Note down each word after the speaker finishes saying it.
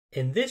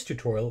In this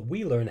tutorial,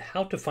 we learn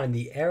how to find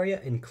the area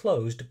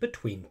enclosed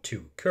between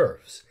two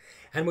curves,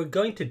 and we're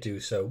going to do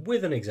so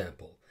with an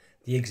example.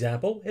 The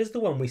example is the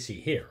one we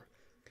see here.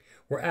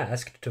 We're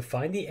asked to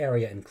find the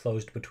area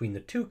enclosed between the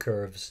two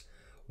curves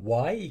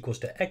y equals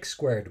to x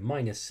squared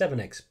minus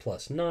 7x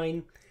plus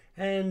 9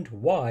 and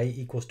y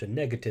equals to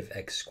negative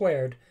x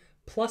squared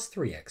plus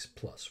 3x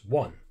plus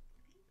 1.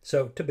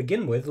 So to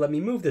begin with, let me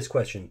move this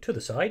question to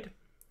the side,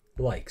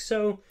 like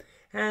so,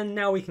 and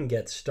now we can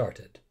get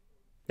started.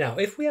 Now,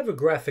 if we have a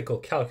graphical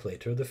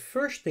calculator, the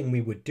first thing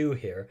we would do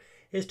here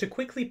is to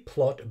quickly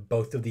plot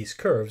both of these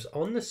curves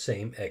on the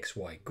same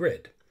xy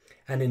grid.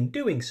 And in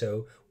doing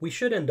so, we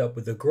should end up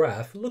with a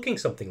graph looking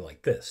something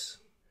like this,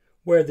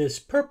 where this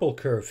purple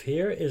curve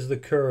here is the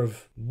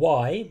curve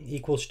y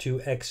equals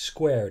to x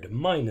squared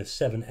minus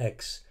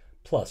 7x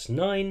plus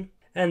 9,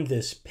 and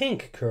this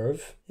pink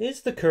curve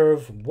is the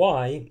curve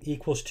y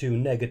equals to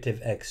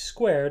negative x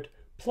squared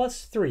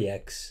plus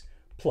 3x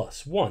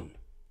plus 1.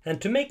 And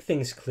to make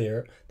things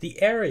clear,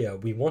 the area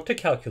we want to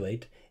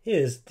calculate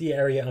is the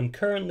area I'm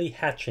currently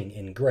hatching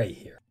in gray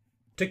here.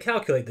 To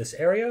calculate this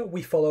area,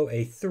 we follow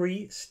a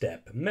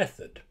three-step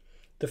method.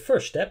 The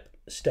first step,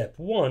 step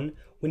 1,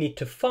 we need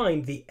to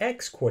find the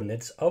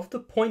x-coordinates of the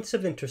points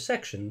of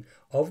intersection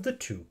of the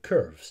two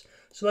curves.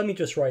 So let me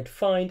just write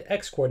find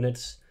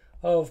x-coordinates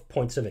of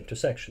points of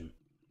intersection.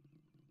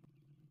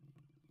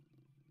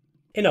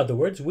 In other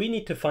words, we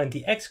need to find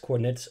the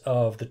x-coordinates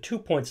of the 2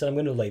 points that I'm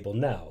going to label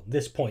now.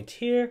 This point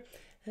here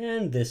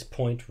and this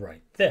point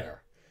right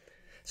there.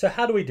 So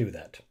how do we do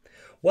that?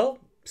 Well,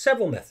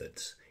 several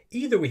methods.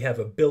 Either we have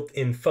a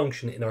built-in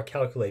function in our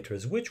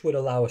calculators which would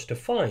allow us to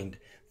find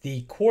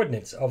the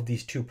coordinates of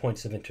these 2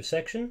 points of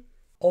intersection.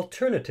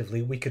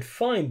 Alternatively, we could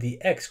find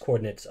the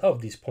x-coordinates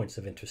of these points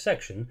of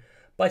intersection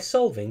by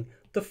solving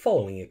the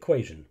following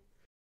equation.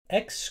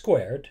 X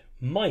squared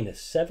minus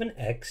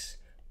 7x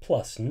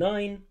plus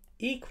 9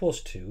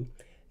 equals to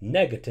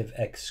negative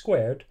x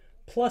squared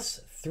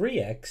plus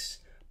 3x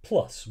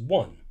plus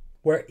 1,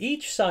 where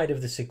each side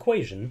of this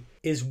equation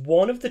is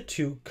one of the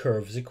two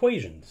curves'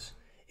 equations.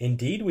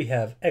 Indeed, we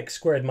have x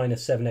squared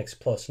minus 7x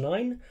plus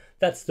 9,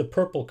 that's the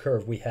purple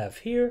curve we have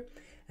here,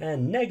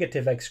 and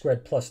negative x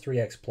squared plus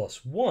 3x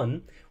plus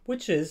 1,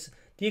 which is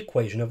the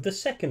equation of the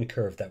second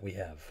curve that we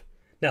have.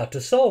 Now,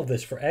 to solve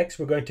this for x,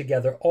 we're going to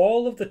gather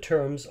all of the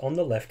terms on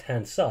the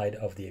left-hand side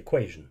of the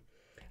equation.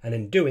 And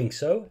in doing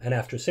so, and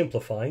after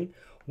simplifying,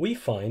 we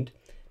find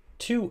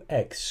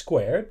 2x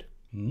squared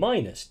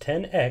minus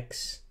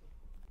 10x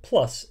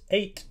plus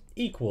 8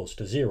 equals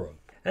to 0.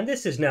 And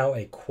this is now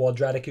a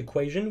quadratic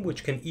equation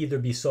which can either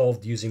be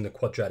solved using the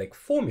quadratic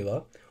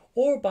formula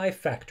or by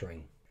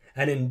factoring.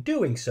 And in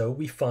doing so,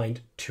 we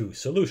find two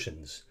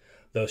solutions.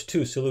 Those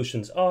two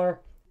solutions are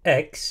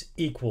x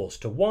equals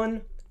to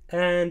 1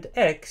 and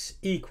x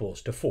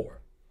equals to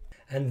 4.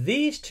 And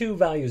these two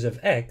values of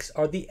x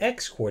are the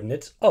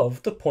x-coordinates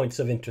of the points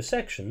of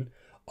intersection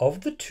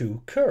of the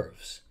two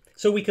curves.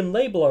 So we can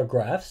label our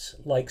graphs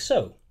like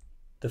so.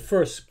 The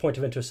first point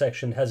of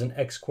intersection has an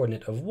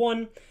x-coordinate of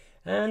 1,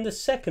 and the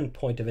second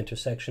point of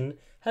intersection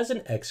has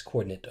an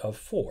x-coordinate of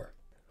 4.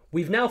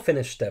 We've now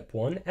finished step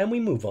 1, and we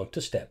move on to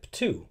step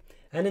 2.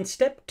 And in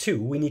step 2,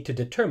 we need to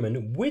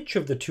determine which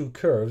of the two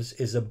curves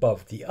is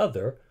above the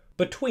other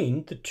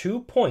between the 2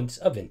 points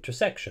of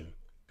intersection.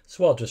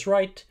 So I'll just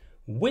write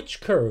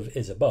which curve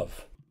is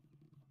above.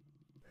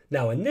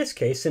 Now in this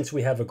case, since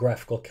we have a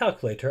graphical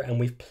calculator and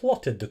we've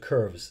plotted the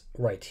curves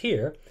right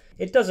here,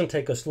 it doesn't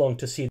take us long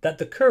to see that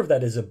the curve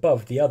that is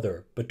above the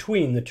other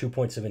between the 2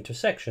 points of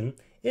intersection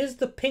is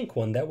the pink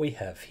one that we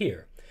have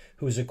here,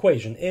 whose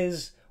equation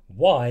is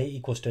y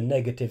equals to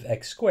negative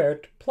x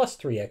squared plus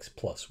 3x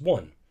plus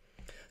 1.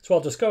 So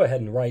I'll just go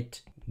ahead and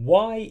write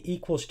y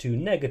equals to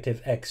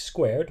negative x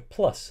squared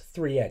plus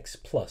 3x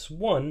plus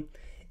 1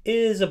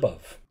 is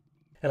above.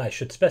 And I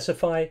should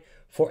specify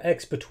for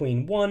x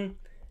between 1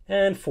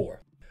 and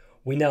 4.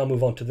 We now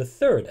move on to the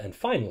third and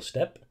final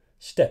step,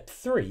 step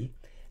 3,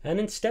 and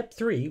in step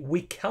 3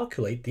 we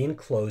calculate the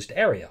enclosed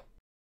area.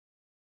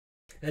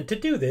 And to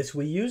do this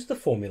we use the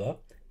formula,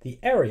 the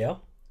area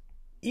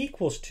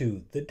equals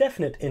to the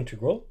definite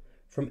integral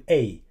from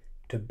a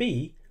to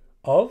b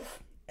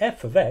of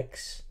f of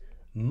x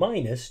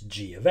minus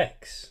g of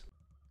x,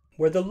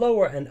 where the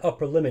lower and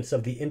upper limits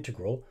of the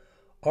integral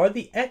are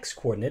the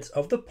x-coordinates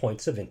of the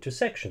points of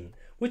intersection,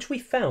 which we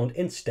found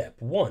in step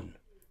 1.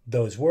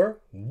 Those were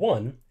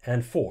 1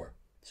 and 4.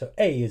 So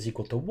a is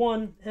equal to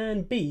 1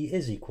 and b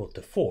is equal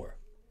to 4.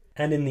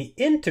 And in the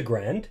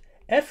integrand,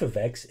 f of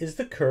x is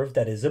the curve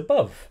that is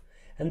above,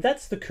 and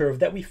that's the curve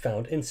that we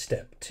found in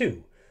step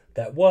 2.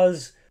 That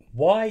was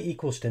y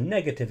equals to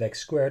negative x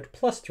squared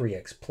plus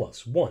 3x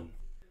plus 1.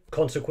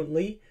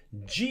 Consequently,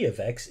 g of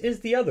x is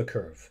the other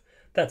curve.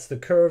 That's the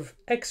curve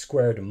x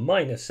squared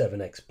minus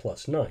 7x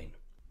plus 9.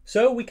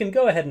 So we can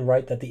go ahead and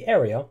write that the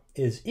area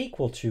is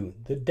equal to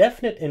the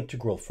definite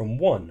integral from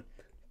 1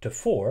 to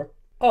 4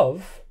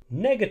 of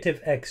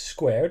negative x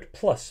squared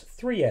plus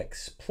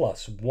 3x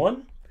plus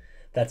 1,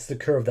 that's the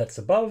curve that's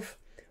above,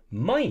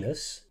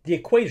 minus the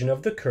equation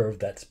of the curve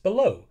that's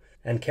below,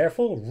 And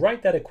careful,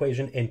 write that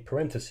equation in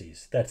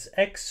parentheses. That's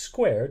x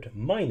squared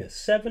minus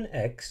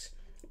 7x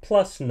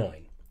plus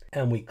 9.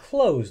 And we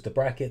close the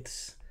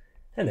brackets,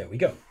 and there we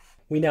go.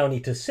 We now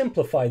need to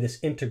simplify this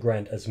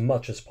integrand as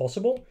much as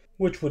possible,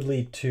 which would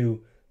lead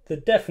to the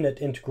definite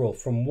integral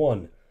from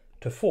 1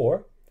 to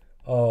 4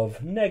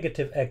 of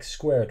negative x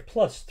squared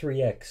plus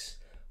 3x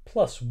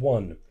plus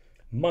 1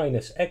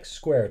 minus x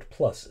squared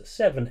plus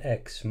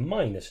 7x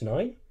minus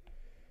 9.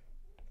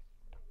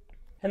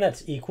 And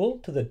that's equal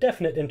to the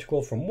definite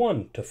integral from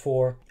 1 to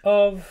 4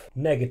 of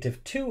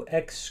negative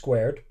 2x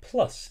squared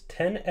plus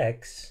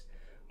 10x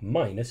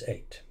minus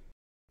 8.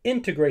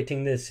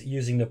 Integrating this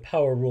using the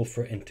power rule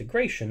for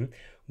integration,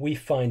 we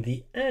find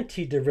the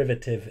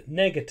antiderivative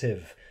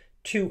negative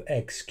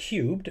 2x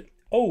cubed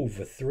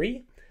over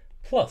 3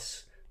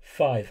 plus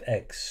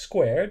 5x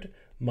squared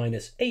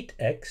minus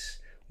 8x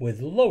with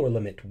lower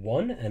limit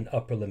 1 and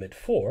upper limit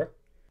 4.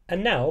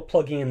 And now,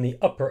 plugging in the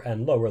upper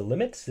and lower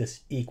limits,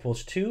 this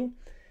equals to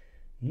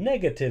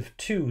negative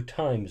 2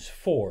 times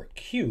 4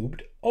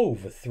 cubed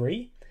over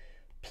 3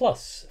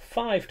 plus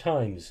 5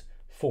 times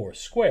 4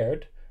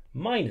 squared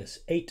minus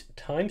 8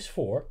 times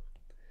 4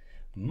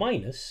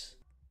 minus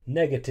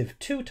negative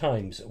 2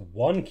 times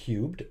 1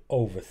 cubed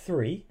over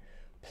 3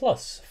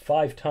 plus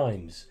 5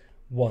 times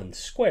 1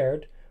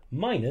 squared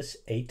minus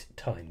 8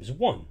 times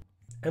 1.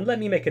 And let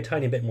me make a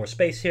tiny bit more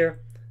space here,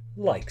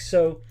 like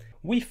so.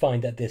 We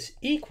find that this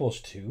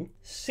equals to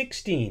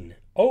 16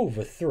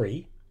 over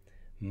 3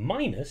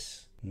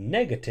 minus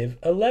negative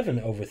 11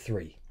 over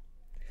 3.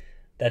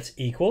 That's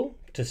equal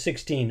to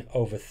 16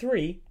 over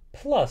 3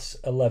 plus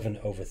 11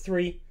 over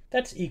 3.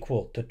 That's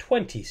equal to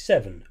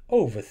 27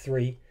 over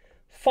 3.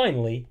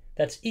 Finally,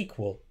 that's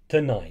equal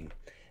to 9.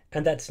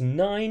 And that's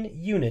 9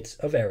 units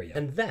of area.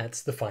 And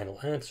that's the final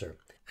answer.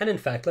 And in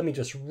fact, let me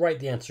just write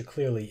the answer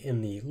clearly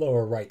in the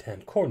lower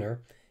right-hand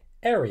corner.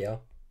 Area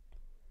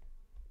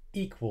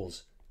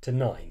equals to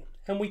 9.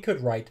 And we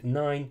could write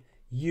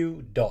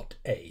 9u dot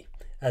a,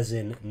 as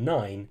in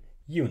 9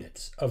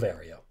 units of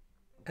area.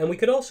 And we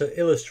could also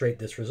illustrate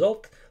this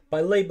result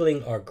by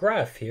labeling our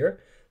graph here,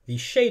 the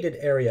shaded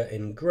area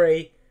in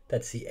gray,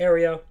 that's the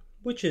area,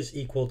 which is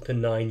equal to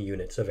 9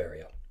 units of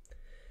area.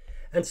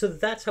 And so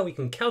that's how we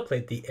can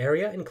calculate the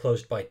area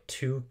enclosed by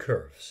two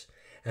curves.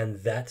 And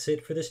that's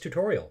it for this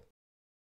tutorial.